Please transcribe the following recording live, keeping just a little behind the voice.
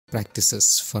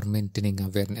practices for maintaining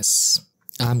awareness.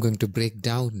 I'm going to break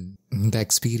down the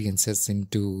experiences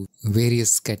into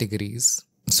various categories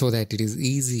so that it is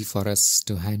easy for us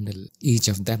to handle each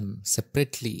of them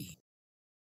separately.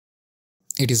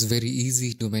 It is very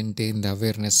easy to maintain the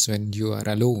awareness when you are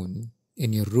alone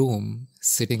in your room,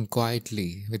 sitting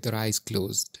quietly with your eyes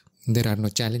closed. There are no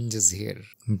challenges here.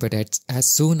 But as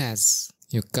soon as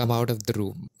you come out of the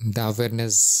room, the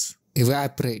awareness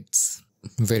evaporates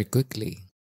very quickly.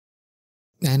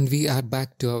 And we are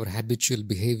back to our habitual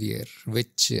behavior,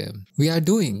 which we are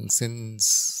doing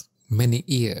since many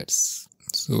years.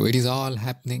 So it is all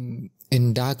happening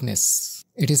in darkness.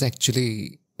 It is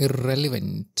actually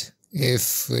irrelevant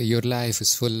if your life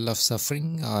is full of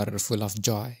suffering or full of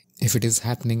joy. If it is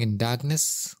happening in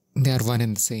darkness, they are one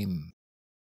and the same.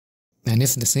 And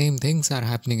if the same things are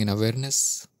happening in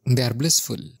awareness, they are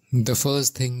blissful. The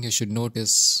first thing you should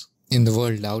notice in the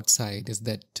world outside is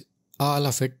that all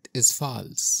of it is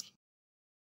false.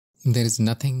 There is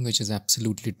nothing which is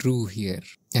absolutely true here,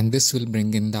 and this will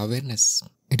bring in the awareness.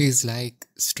 It is like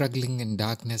struggling in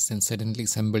darkness and suddenly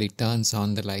somebody turns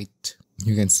on the light.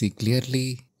 You can see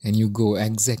clearly and you go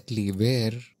exactly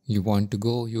where you want to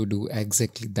go. You do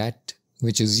exactly that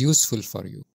which is useful for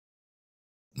you.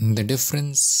 The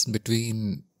difference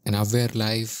between an aware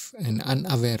life and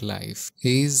unaware life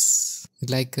is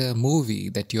like a movie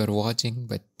that you are watching,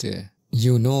 but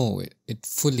you know it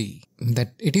fully,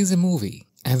 that it is a movie.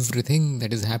 Everything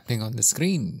that is happening on the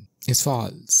screen is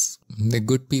false. The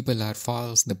good people are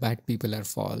false, the bad people are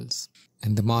false,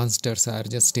 and the monsters are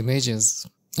just images.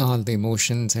 All the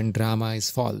emotions and drama is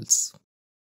false.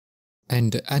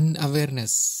 And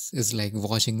unawareness is like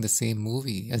watching the same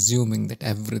movie, assuming that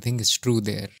everything is true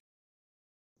there.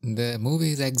 The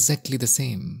movie is exactly the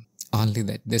same, only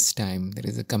that this time there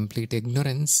is a complete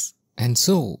ignorance, and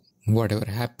so whatever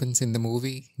happens in the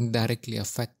movie directly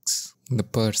affects the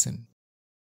person.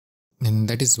 And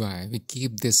that is why we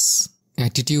keep this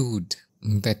attitude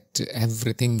that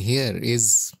everything here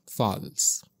is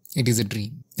false. It is a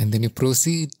dream. And then you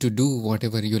proceed to do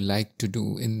whatever you like to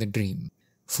do in the dream,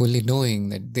 fully knowing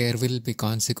that there will be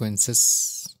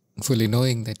consequences, fully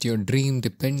knowing that your dream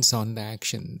depends on the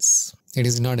actions. It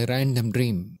is not a random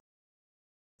dream.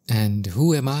 And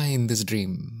who am I in this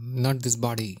dream? Not this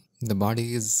body. The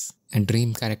body is a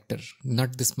dream character,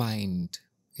 not this mind.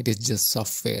 It is just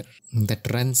software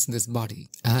that runs this body.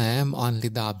 I am only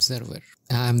the observer.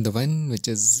 I am the one which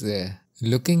is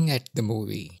looking at the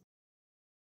movie.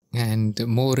 And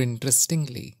more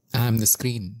interestingly, I am the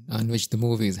screen on which the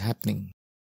movie is happening.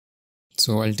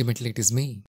 So ultimately it is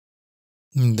me.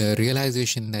 The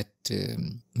realization that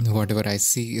whatever I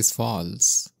see is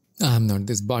false, I am not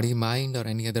this body, mind or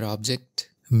any other object,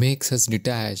 makes us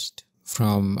detached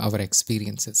from our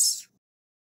experiences.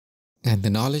 And the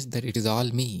knowledge that it is all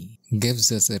me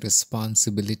gives us a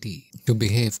responsibility to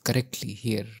behave correctly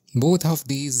here. Both of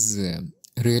these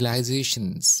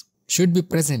realizations should be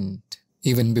present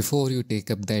even before you take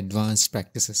up the advanced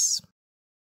practices.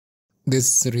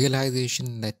 This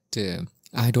realization that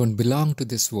I don't belong to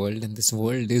this world and this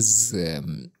world is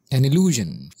an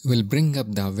illusion will bring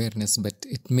up the awareness, but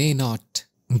it may not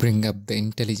bring up the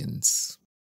intelligence.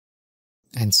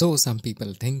 And so some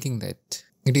people thinking that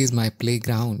it is my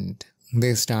playground,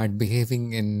 they start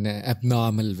behaving in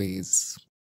abnormal ways.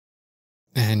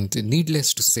 And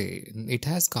needless to say, it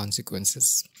has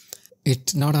consequences.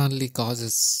 It not only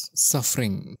causes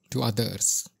suffering to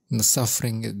others, the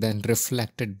suffering is then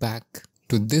reflected back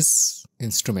to this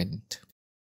instrument.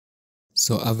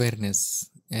 So awareness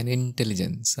and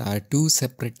intelligence are two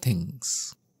separate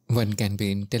things. One can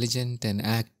be intelligent and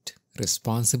act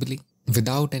responsibly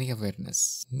without any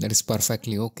awareness. That is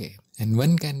perfectly okay. And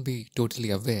one can be totally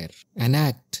aware and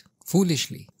act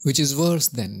foolishly, which is worse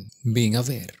than being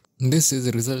aware. This is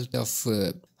a result of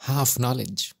half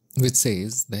knowledge, which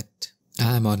says that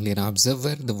I am only an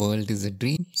observer, the world is a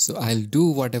dream, so I'll do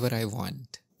whatever I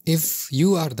want. If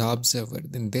you are the observer,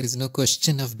 then there is no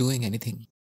question of doing anything.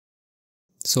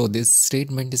 So this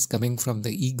statement is coming from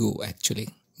the ego actually.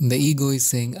 The ego is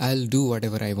saying, I'll do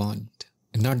whatever I want,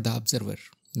 not the observer.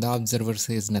 The observer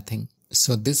says nothing.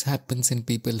 So this happens in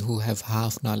people who have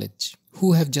half knowledge,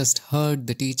 who have just heard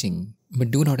the teaching,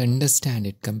 but do not understand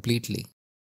it completely.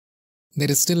 There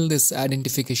is still this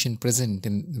identification present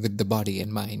with the body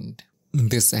and mind.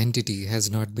 This entity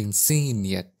has not been seen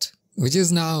yet, which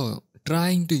is now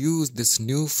trying to use this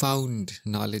newfound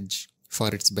knowledge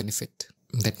for its benefit.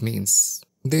 That means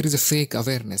there is a fake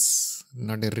awareness,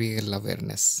 not a real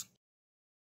awareness.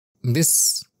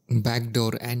 This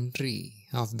backdoor entry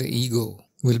of the ego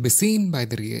will be seen by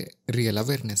the real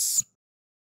awareness.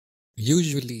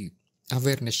 Usually,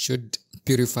 Awareness should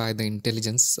purify the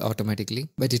intelligence automatically,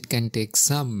 but it can take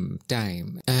some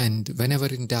time. And whenever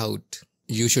in doubt,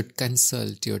 you should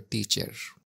consult your teacher.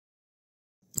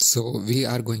 So we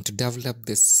are going to develop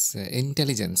this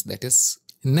intelligence that is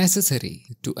necessary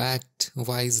to act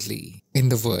wisely in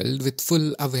the world with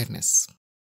full awareness.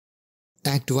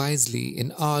 Act wisely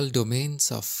in all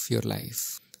domains of your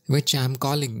life, which I am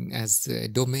calling as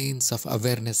domains of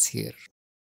awareness here.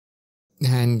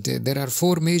 And there are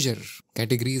 4 major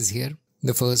categories here.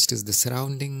 The first is the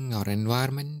surrounding or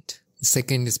environment. The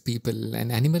second is people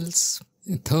and animals.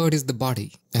 The third is the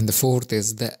body. And the fourth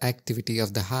is the activity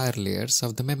of the higher layers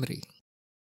of the memory.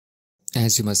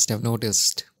 As you must have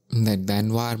noticed, that the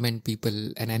environment,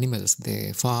 people and animals,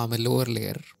 they form a lower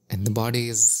layer, and the body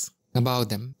is above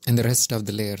them, and the rest of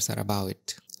the layers are above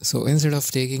it. So instead of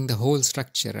taking the whole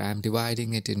structure, I am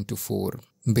dividing it into 4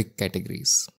 big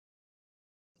categories.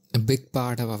 A big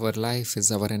part of our life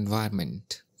is our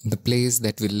environment, the place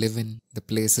that we live in, the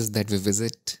places that we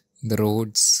visit, the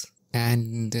roads,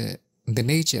 and the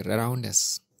nature around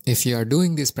us. If you are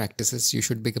doing these practices, you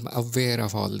should become aware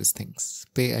of all these things.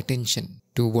 Pay attention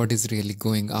to what is really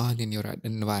going on in your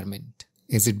environment.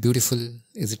 Is it beautiful?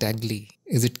 Is it ugly?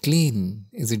 Is it clean?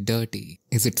 Is it dirty?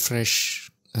 Is it fresh?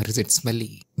 Or is it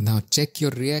smelly? Now check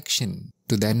your reaction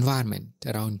to the environment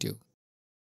around you.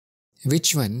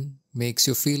 Which one makes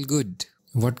you feel good?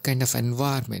 What kind of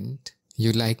environment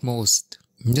you like most?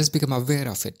 Just become aware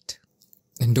of it.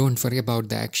 And don't worry about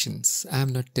the actions. I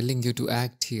am not telling you to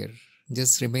act here.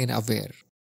 Just remain aware.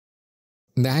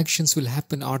 The actions will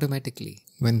happen automatically.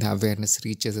 When the awareness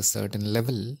reaches a certain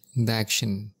level, the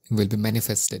action will be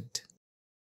manifested.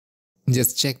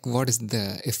 Just check what is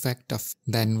the effect of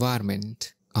the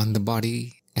environment on the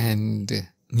body and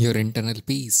your internal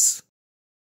peace.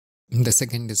 The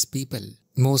second is people.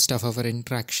 Most of our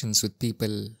interactions with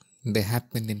people, they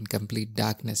happen in complete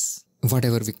darkness.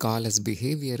 Whatever we call as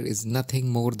behavior is nothing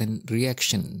more than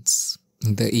reactions.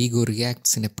 The ego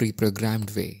reacts in a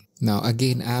pre-programmed way. Now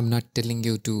again, I am not telling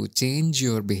you to change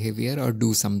your behavior or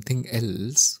do something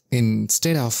else.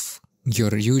 Instead of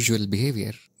your usual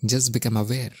behavior, just become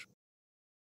aware.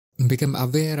 Become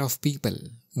aware of people,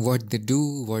 what they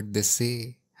do, what they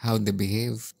say, how they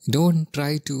behave. Don't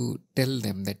try to tell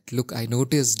them that, look, I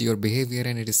noticed your behavior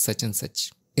and it is such and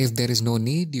such. If there is no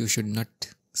need, you should not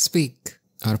speak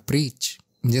or preach.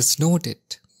 Just note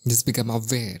it. Just become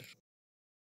aware.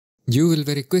 You will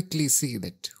very quickly see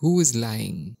that who is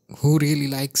lying, who really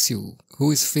likes you,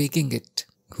 who is faking it,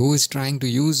 who is trying to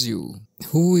use you,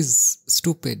 who is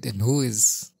stupid and who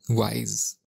is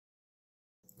wise.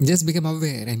 Just become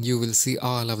aware and you will see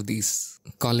all of these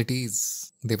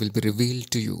qualities. They will be revealed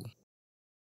to you.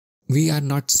 We are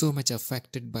not so much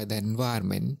affected by the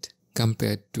environment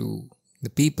compared to the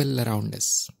people around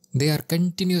us. They are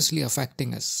continuously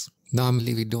affecting us.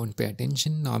 Normally we don't pay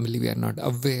attention. Normally we are not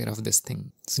aware of this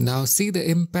thing. So now see the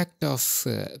impact of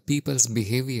people's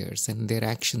behaviors and their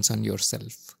actions on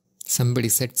yourself. Somebody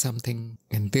said something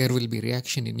and there will be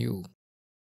reaction in you.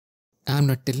 I'm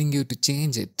not telling you to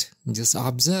change it. Just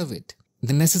observe it.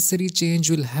 The necessary change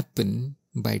will happen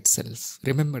by itself.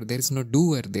 Remember, there is no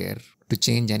doer there to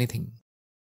change anything.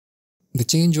 The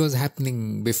change was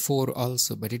happening before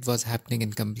also, but it was happening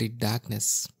in complete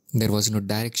darkness. There was no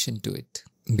direction to it.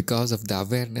 Because of the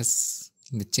awareness,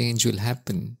 the change will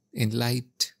happen in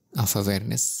light of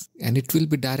awareness, and it will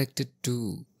be directed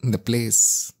to the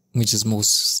place which is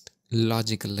most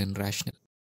logical and rational.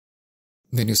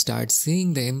 When you start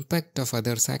seeing the impact of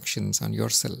others' actions on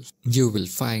yourself, you will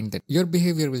find that your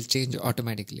behavior will change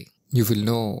automatically. You will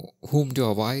know whom to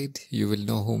avoid, you will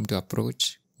know whom to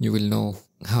approach, you will know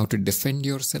how to defend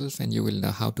yourself, and you will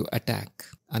know how to attack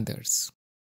others.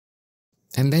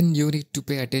 And then you need to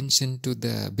pay attention to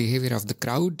the behavior of the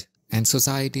crowd and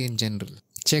society in general.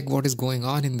 Check what is going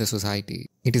on in the society.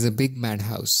 It is a big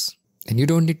madhouse. And you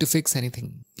don't need to fix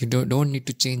anything. You don't need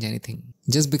to change anything.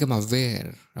 Just become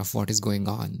aware of what is going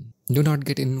on. Do not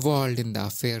get involved in the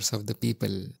affairs of the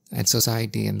people and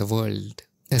society and the world.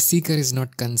 A seeker is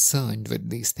not concerned with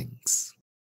these things.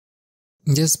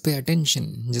 Just pay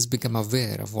attention. Just become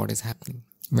aware of what is happening.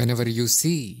 Whenever you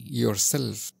see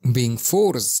yourself being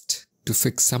forced to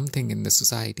fix something in the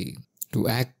society, to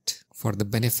act for the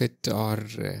benefit or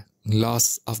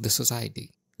loss of the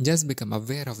society, just become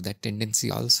aware of that tendency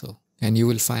also. And you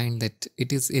will find that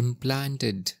it is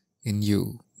implanted in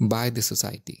you by the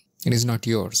society. It is not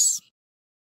yours.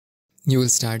 You will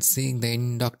start seeing the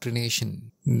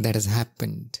indoctrination that has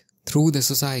happened through the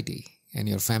society and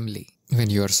your family when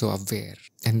you are so aware.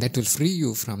 And that will free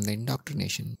you from the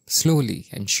indoctrination slowly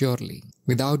and surely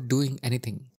without doing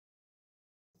anything.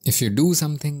 If you do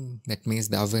something, that means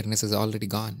the awareness is already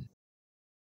gone.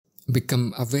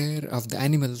 Become aware of the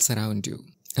animals around you.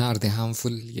 Are they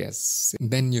harmful? Yes.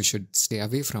 Then you should stay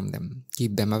away from them.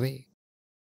 Keep them away.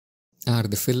 Are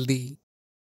they filthy?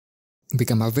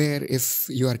 Become aware if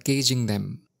you are caging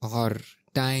them or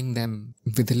tying them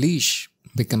with a leash.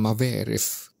 Become aware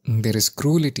if there is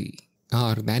cruelty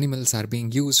or the animals are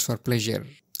being used for pleasure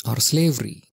or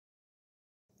slavery.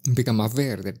 Become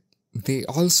aware that they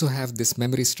also have this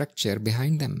memory structure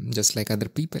behind them, just like other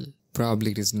people.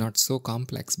 Probably it is not so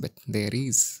complex, but there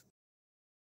is.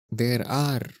 There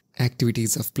are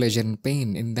activities of pleasure and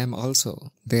pain in them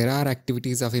also. There are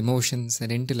activities of emotions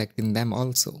and intellect in them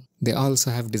also. They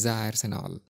also have desires and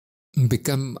all.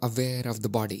 Become aware of the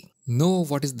body. Know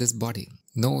what is this body.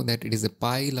 Know that it is a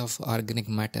pile of organic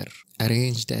matter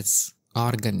arranged as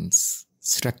organs,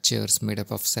 structures made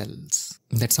up of cells.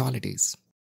 That's all it is.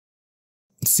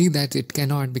 See that it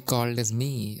cannot be called as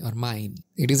me or mine.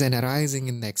 It is an arising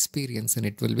in the experience and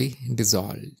it will be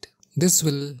dissolved. This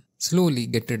will slowly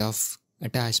get rid of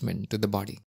attachment to the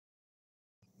body.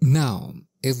 Now,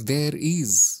 if there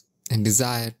is a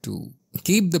desire to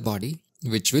keep the body,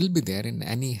 which will be there in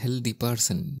any healthy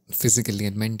person, physically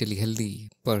and mentally healthy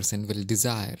person will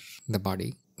desire the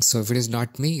body. So if it is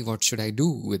not me, what should I do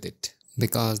with it?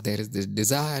 Because there is this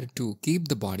desire to keep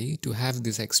the body, to have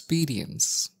this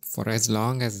experience for as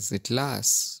long as it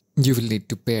lasts. You will need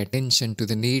to pay attention to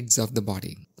the needs of the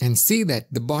body and see that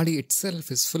the body itself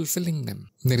is fulfilling them.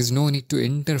 There is no need to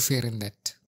interfere in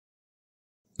that.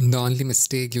 The only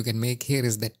mistake you can make here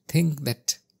is that think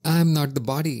that I am not the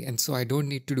body and so I don't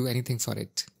need to do anything for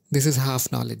it. This is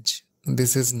half knowledge.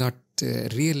 This is not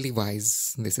really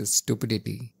wise. This is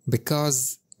stupidity.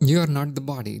 Because you are not the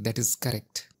body, that is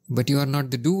correct. But you are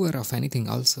not the doer of anything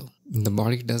also. The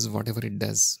body does whatever it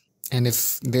does. And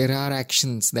if there are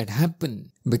actions that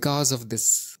happen because of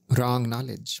this wrong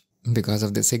knowledge, because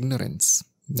of this ignorance,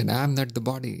 that I am not the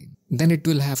body, then it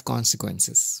will have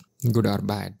consequences, good or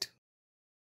bad.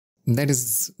 That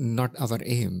is not our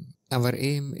aim. Our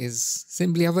aim is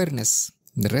simply awareness.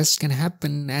 The rest can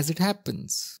happen as it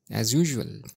happens, as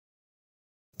usual.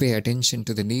 Pay attention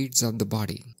to the needs of the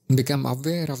body. Become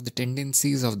aware of the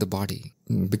tendencies of the body.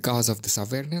 Because of this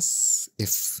awareness,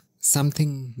 if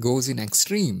something goes in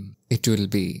extreme, it will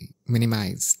be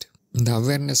minimized. The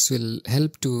awareness will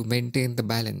help to maintain the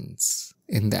balance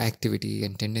in the activity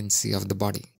and tendency of the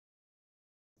body.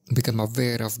 Become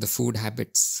aware of the food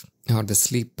habits or the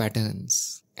sleep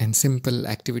patterns and simple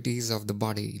activities of the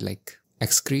body like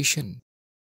excretion.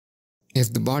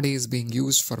 If the body is being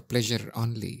used for pleasure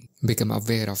only, become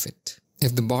aware of it.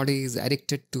 If the body is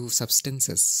addicted to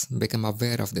substances, become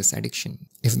aware of this addiction.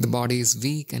 If the body is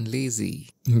weak and lazy,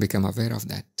 become aware of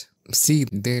that. See,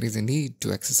 there is a need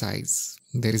to exercise.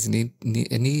 There is a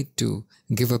need to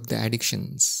give up the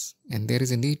addictions. And there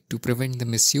is a need to prevent the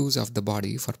misuse of the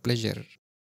body for pleasure.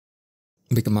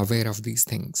 Become aware of these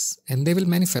things. And they will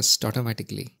manifest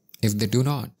automatically. If they do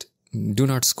not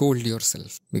scold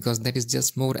yourself, because that is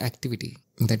just more activity.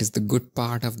 That is the good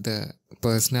part of the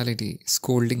personality,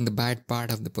 scolding the bad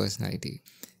part of the personality.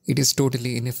 It is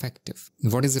totally ineffective.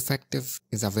 What is effective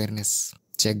is awareness.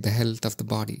 Check the health of the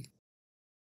body.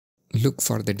 Look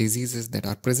for the diseases that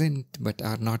are present but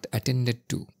are not attended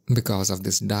to because of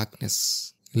this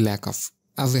darkness, lack of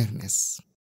awareness.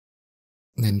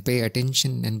 Then pay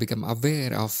attention and become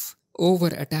aware of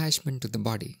over-attachment to the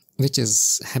body, which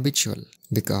is habitual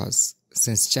because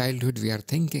since childhood we are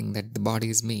thinking that the body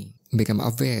is me. Become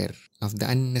aware of the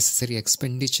unnecessary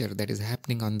expenditure that is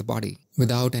happening on the body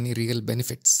without any real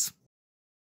benefits.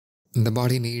 The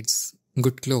body needs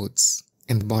good clothes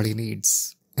and the body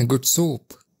needs a good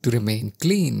soap to remain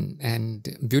clean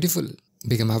and beautiful.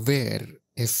 Become aware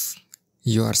if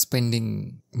you are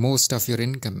spending most of your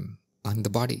income on the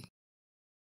body.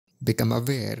 Become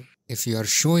aware if you are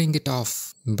showing it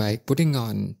off by putting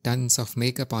on tons of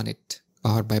makeup on it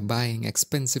or by buying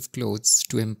expensive clothes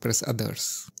to impress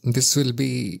others. This will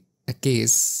be a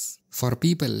case for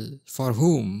people for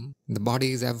whom the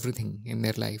body is everything in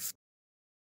their life.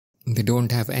 They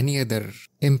don't have any other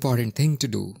important thing to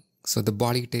do, so the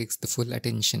body takes the full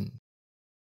attention.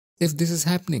 If this is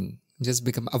happening, just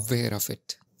become aware of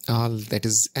it. All that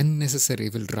is unnecessary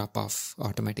will drop off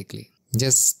automatically.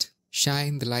 Just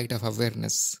shine the light of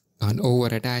awareness on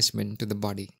over-attachment to the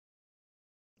body.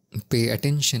 Pay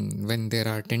attention when there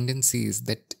are tendencies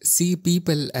that see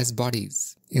people as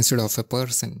bodies instead of a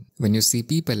person. When you see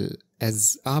people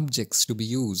as objects to be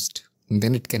used,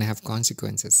 then it can have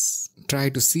consequences. Try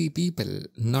to see people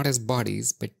not as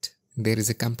bodies, but there is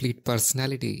a complete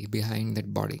personality behind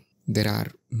that body. There are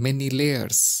many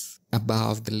layers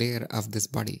above the layer of this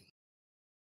body.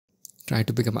 Try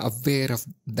to become aware of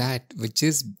that which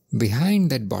is behind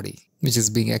that body, which is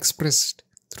being expressed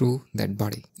through that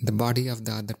body. The body of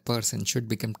the other person should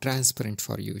become transparent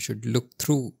for you, should look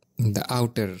through the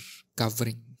outer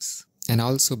coverings, and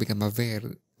also become aware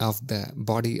of the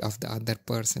body of the other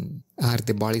person. Are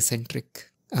they body-centric?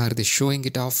 Are they showing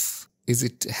it off? Is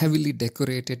it heavily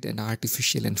decorated and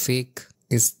artificial and fake?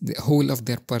 Is the whole of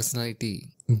their personality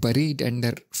buried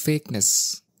under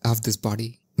fakeness of this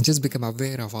body? Just become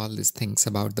aware of all these things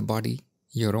about the body,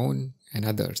 your own and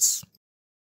others.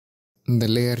 The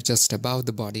layer just above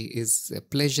the body is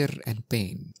pleasure and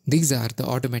pain. These are the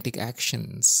automatic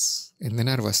actions in the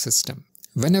nervous system.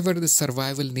 Whenever the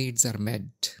survival needs are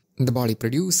met, the body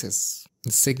produces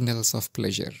the signals of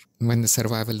pleasure. When the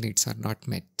survival needs are not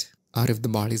met, or if the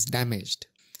body is damaged,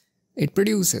 it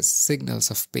produces signals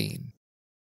of pain.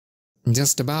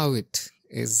 Just above it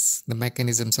is the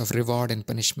mechanisms of reward and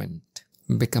punishment.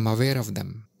 Become aware of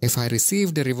them. If I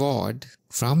received a reward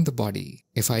from the body,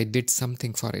 if I did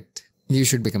something for it, you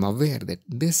should become aware that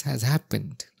this has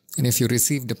happened. And if you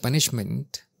received a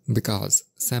punishment because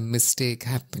some mistake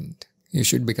happened, you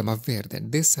should become aware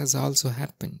that this has also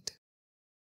happened.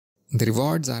 The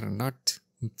rewards are not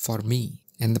for me,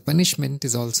 and the punishment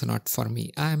is also not for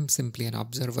me. I am simply an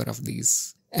observer of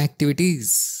these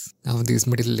activities, of these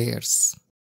middle layers.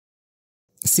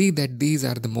 See that these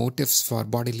are the motives for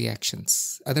bodily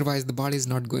actions. Otherwise, the body is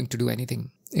not going to do anything.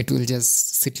 It will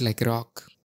just sit like a rock.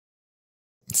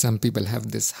 Some people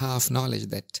have this half knowledge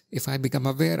that if I become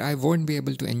aware, I won't be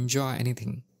able to enjoy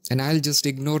anything. And I'll just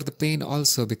ignore the pain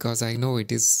also because I know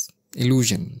it is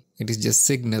illusion. It is just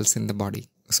signals in the body.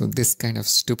 So this kind of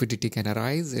stupidity can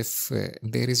arise if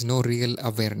there is no real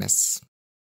awareness.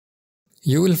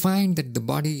 You will find that the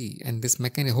body and this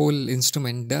whole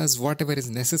instrument does whatever is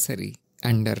necessary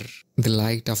under the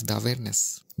light of the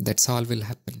awareness. That's all will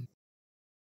happen.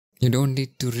 You don't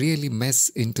need to really mess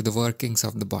into the workings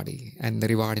of the body and the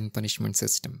reward and punishment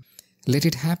system. Let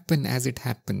it happen as it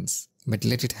happens, but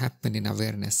let it happen in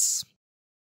awareness.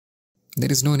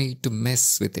 There is no need to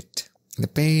mess with it. The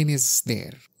pain is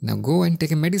there. Now go and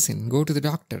take a medicine, go to the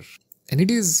doctor. And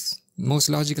it is the most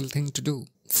logical thing to do.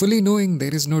 Fully knowing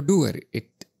there is no doer,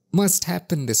 it must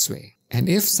happen this way. And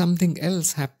if something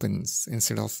else happens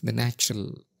instead of the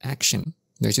natural action,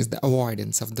 which is the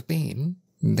avoidance of the pain,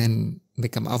 then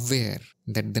become aware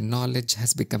that the knowledge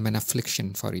has become an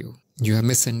affliction for you. You have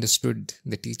misunderstood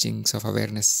the teachings of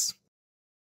awareness.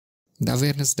 The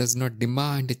awareness does not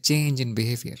demand a change in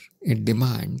behavior. It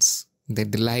demands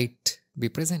that the light be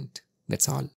present. That's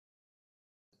all.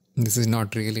 This is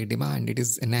not really a demand. It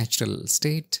is a natural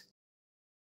state.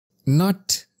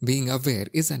 Not being aware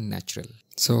is unnatural.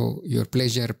 So your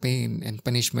pleasure, pain and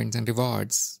punishments and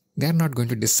rewards, they are not going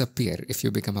to disappear if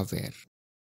you become aware.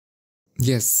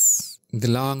 Yes, the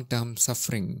long-term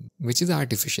suffering, which is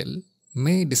artificial,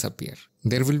 may disappear.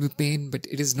 There will be pain, but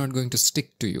it is not going to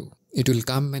stick to you. It will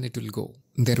come and it will go.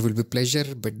 There will be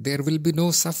pleasure, but there will be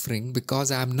no suffering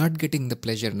because I am not getting the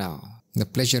pleasure now. The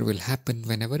pleasure will happen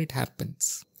whenever it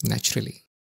happens, naturally.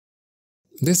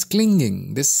 This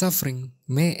clinging, this suffering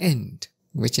may end,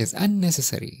 which is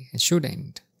unnecessary and should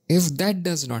end. If that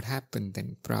does not happen,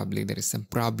 then probably there is some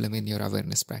problem in your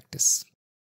awareness practice.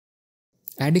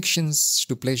 Addictions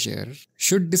to pleasure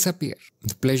should disappear.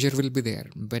 The pleasure will be there,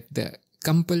 but the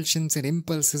compulsions and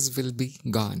impulses will be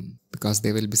gone because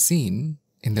they will be seen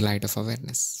in the light of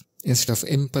awareness. Instead of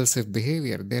impulsive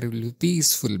behavior, there will be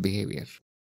peaceful behavior.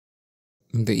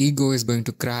 The ego is going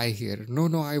to cry here,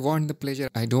 no, I want the pleasure.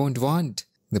 I don't want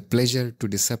the pleasure to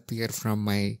disappear from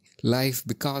my life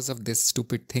because of this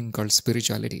stupid thing called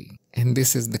spirituality. And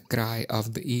this is the cry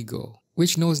of the ego,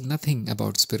 which knows nothing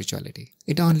about spirituality.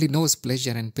 It only knows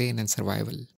pleasure and pain and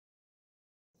survival.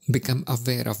 Become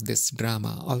aware of this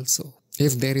drama also.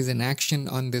 If there is an action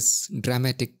on this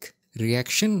dramatic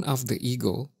reaction of the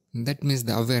ego, that means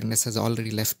the awareness has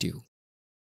already left you.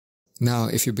 Now,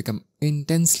 if you become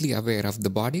intensely aware of the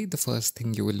body, the first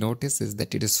thing you will notice is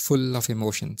that it is full of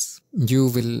emotions. You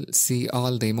will see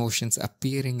all the emotions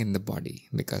appearing in the body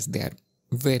because they are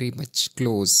very much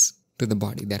close to the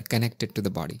body. They are connected to the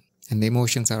body. And the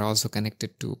emotions are also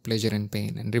connected to pleasure and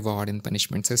pain and reward and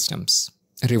punishment systems.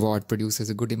 Reward produces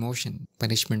a good emotion.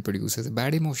 Punishment produces a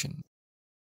bad emotion.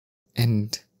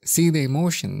 And see the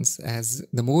emotions as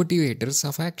the motivators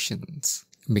of actions.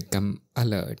 Become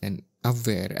alert and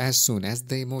aware as soon as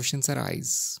the emotions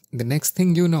arise. The next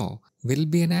thing you know will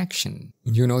be an action.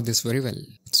 You know this very well.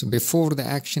 So before the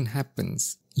action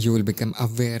happens, you will become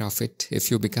aware of it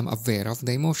if you become aware of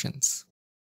the emotions.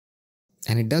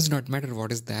 And it does not matter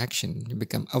what is the action. You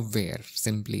become aware.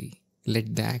 Simply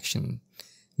let the action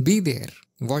Be there,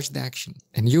 watch the action,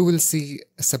 and you will see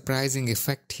a surprising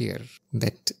effect here,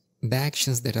 that the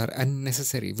actions that are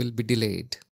unnecessary will be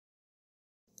delayed.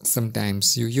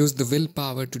 Sometimes you use the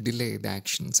willpower to delay the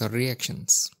actions or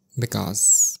reactions,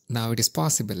 because now it is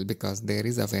possible, because there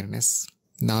is awareness.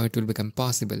 Now it will become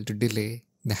possible to delay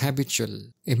the habitual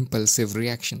impulsive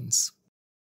reactions.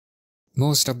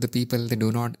 Most of the people, they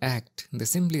do not act, they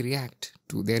simply react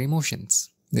to their emotions.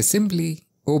 They simply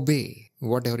obey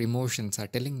whatever emotions are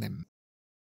telling them.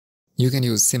 You can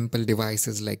use simple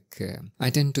devices like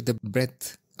attend to the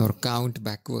breath, or count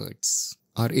backwards,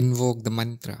 or invoke the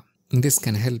mantra. This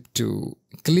can help to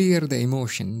clear the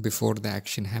emotion before the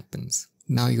action happens.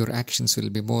 Now your actions will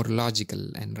be more logical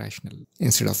and rational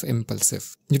instead of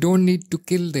impulsive. You don't need to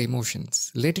kill the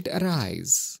emotions. Let it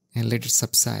arise and let it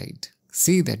subside.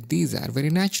 See that these are very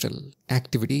natural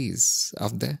activities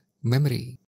of the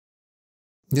memory.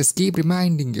 Just keep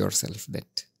reminding yourself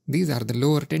that these are the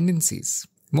lower tendencies.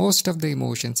 Most of the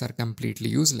emotions are completely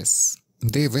useless.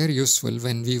 They were useful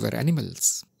when we were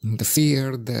animals. The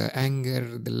fear, the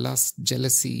anger, the lust,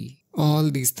 jealousy, all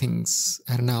these things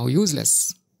are now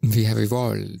useless. We have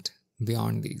evolved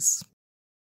beyond these.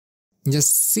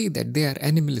 Just see that they are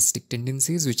animalistic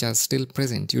tendencies which are still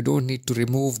present. You don't need to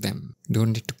remove them.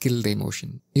 Don't need to kill the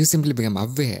emotion. You simply become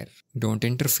aware. Don't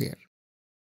interfere.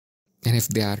 And if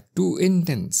they are too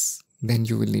intense, then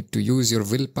you will need to use your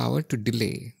willpower to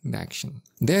delay the action.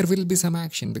 There will be some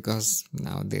action because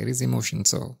now there is emotion,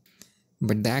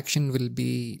 but the action will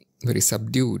be very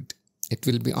subdued. It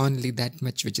will be only that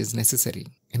much which is necessary,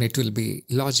 and it will be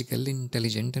logical,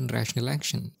 intelligent, and rational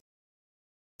action.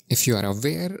 If you are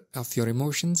aware of your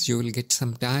emotions, you will get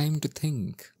some time to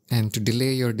think and to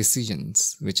delay your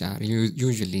decisions, which are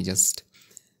usually just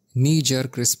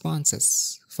knee-jerk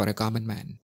responses for a common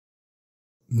man.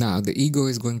 Now the ego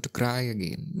is going to cry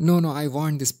again. No, I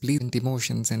want these pleasant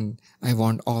emotions, and I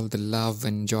want all the love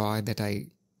and joy that I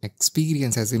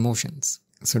experience as emotions.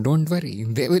 So don't worry,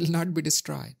 they will not be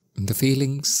destroyed. The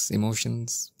feelings,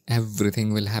 emotions,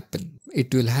 everything will happen.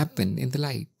 It will happen in the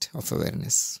light of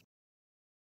awareness.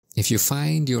 If you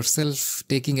find yourself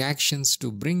taking actions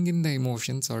to bring in the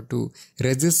emotions, or to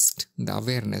resist the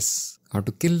awareness, or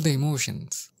to kill the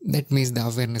emotions, that means the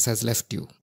awareness has left you.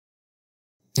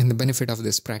 And the benefit of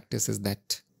this practice is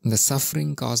that the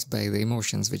suffering caused by the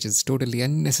emotions, which is totally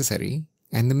unnecessary,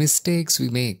 and the mistakes we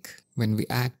make when we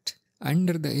act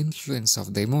under the influence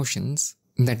of the emotions,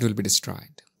 that will be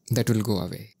destroyed. That will go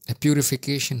away. A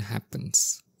purification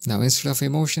happens. Now instead of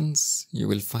emotions, you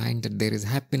will find that there is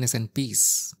happiness and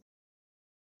peace.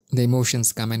 The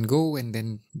emotions come and go, and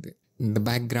then the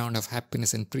background of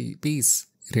happiness and peace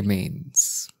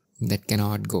remains. That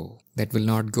cannot go. That will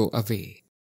not go away.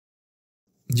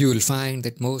 You will find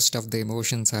that most of the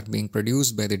emotions are being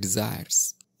produced by the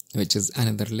desires, which is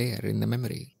another layer in the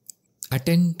memory.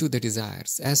 Attend to the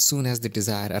desires. As soon as the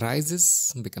desire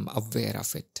arises, become aware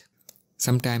of it.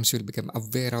 Sometimes you will become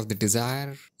aware of the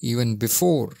desire even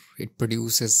before it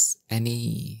produces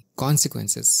any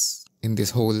consequences in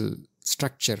this whole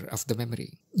structure of the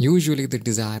memory. Usually the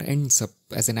desire ends up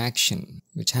as an action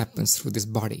which happens through this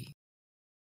body.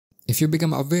 If you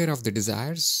become aware of the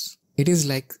desires, it is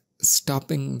like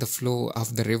stopping the flow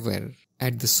of the river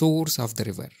at the source of the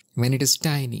river. When it is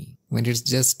tiny, when it's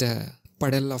just a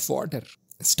puddle of water,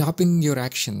 stopping your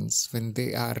actions when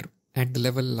they are at the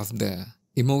level of the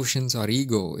emotions or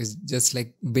ego is just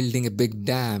like building a big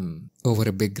dam over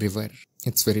a big river.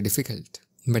 It's very difficult,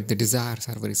 but the desires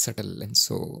are very subtle, and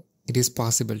so it is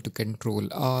possible to control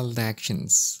all the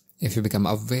actions if you become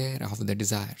aware of the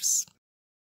desires.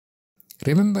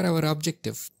 Remember our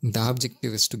objective. The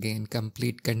objective is to gain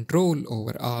complete control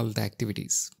over all the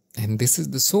activities. And this is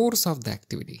the source of the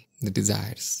activity, the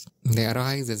desires. They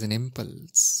arise as an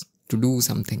impulse to do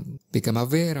something. Become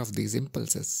aware of these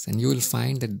impulses, and you will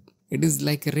find that it is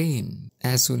like rain.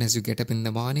 As soon as you get up in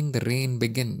the morning, the rain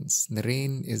begins.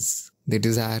 The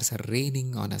desires are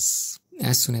raining on us.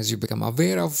 As soon as you become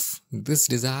aware of this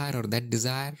desire or that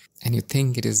desire, and you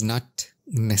think it is not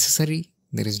necessary,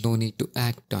 there is no need to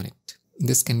act on it.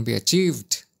 This can be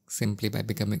achieved simply by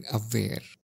becoming aware.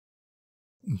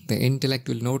 The intellect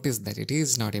will notice that it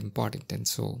is not important, and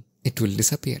so it will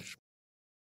disappear.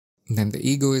 Then the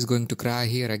ego is going to cry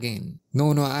here again.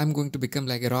 No, I'm going to become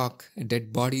like a rock, a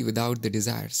dead body without the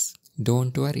desires.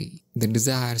 Don't worry. The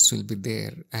desires will be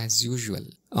there as usual.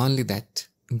 Only that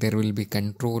there will be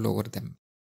control over them.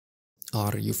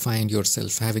 Or you find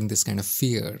yourself having this kind of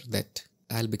fear that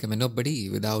I'll become a nobody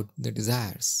without the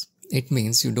desires. It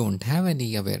means you don't have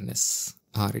any awareness,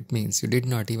 or it means you did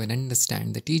not even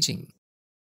understand the teaching.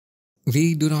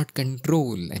 We do not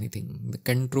control anything. The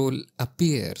control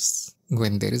appears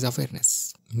when there is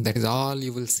awareness. That is all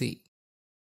you will see.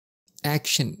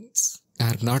 Actions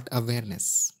are not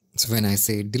awareness. So when I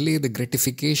say delay the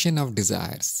gratification of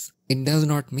desires, it does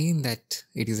not mean that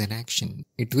it is an action.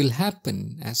 It will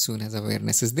happen as soon as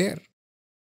awareness is there.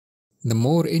 The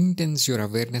more intense your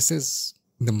awareness is,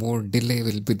 the more delay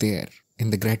will be there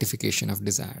in the gratification of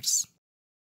desires.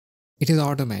 It is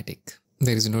automatic.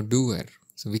 There is no doer.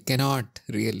 So we cannot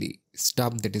really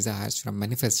stop the desires from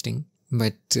manifesting,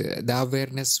 but the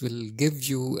awareness will give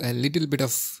you a little bit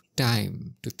of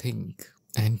time to think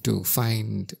and to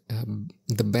find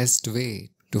the best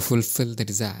way to fulfill the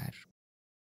desire.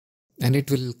 And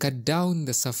it will cut down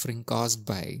the suffering caused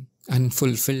by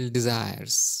unfulfilled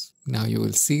desires. Now you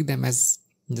will see them as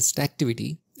just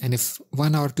activity, and if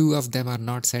one or two of them are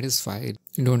not satisfied,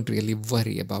 you don't really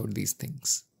worry about these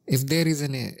things. If there is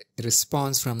a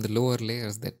response from the lower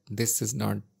layers that this is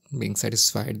not being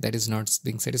satisfied, that is not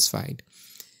being satisfied,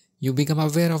 you become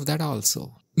aware of that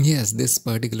also. Yes, this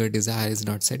particular desire is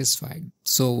not satisfied.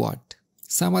 So what?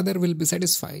 Some other will be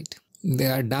satisfied.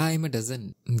 There are a dime a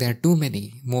dozen. There are too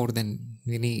many, more than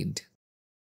we need.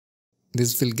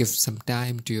 This will give some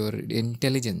time to your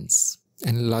intelligence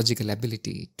and logical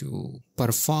ability to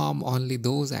perform only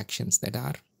those actions that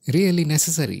are really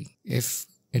necessary. If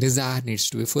a desire needs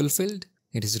to be fulfilled,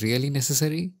 it is really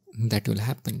necessary, that will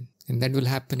happen. And that will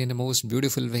happen in a most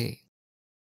beautiful way.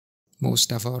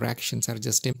 Most of our actions are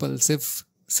just impulsive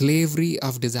slavery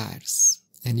of desires.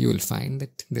 And you will find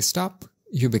that they stop.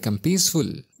 You become peaceful.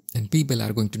 And people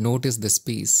are going to notice this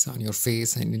peace on your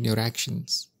face and in your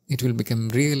actions. It will become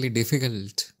really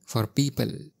difficult for people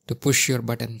to push your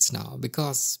buttons now,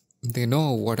 because they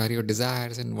know what are your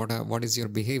desires and what is your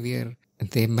behavior. And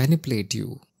they manipulate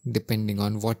you depending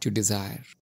on what you desire.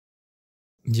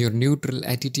 Your neutral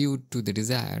attitude to the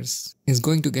desires is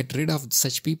going to get rid of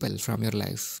such people from your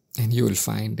life. And you will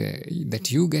find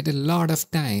that you get a lot of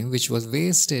time which was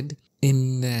wasted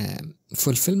in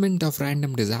fulfillment of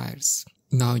random desires.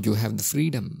 Now you have the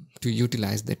freedom to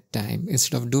utilize that time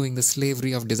instead of doing the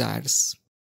slavery of desires.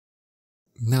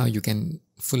 Now you can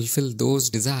fulfill those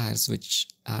desires which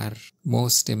are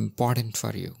most important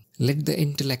for you. Let the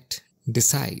intellect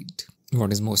decide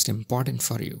what is most important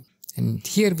for you. And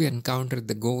here we encounter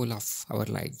the goal of our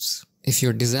lives. If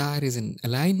your desire is in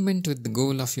alignment with the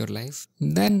goal of your life,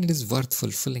 then it is worth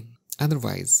fulfilling.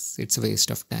 Otherwise, it's a waste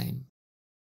of time.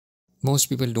 Most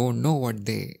people don't know what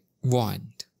they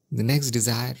want. The next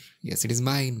desire, yes, it is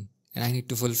mine, and I need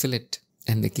to fulfill it.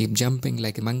 And they keep jumping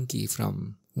like a monkey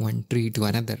from one tree to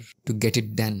another to get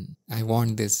it done. I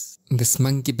want this. This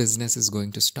monkey business is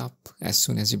going to stop as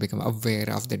soon as you become aware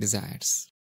of the desires.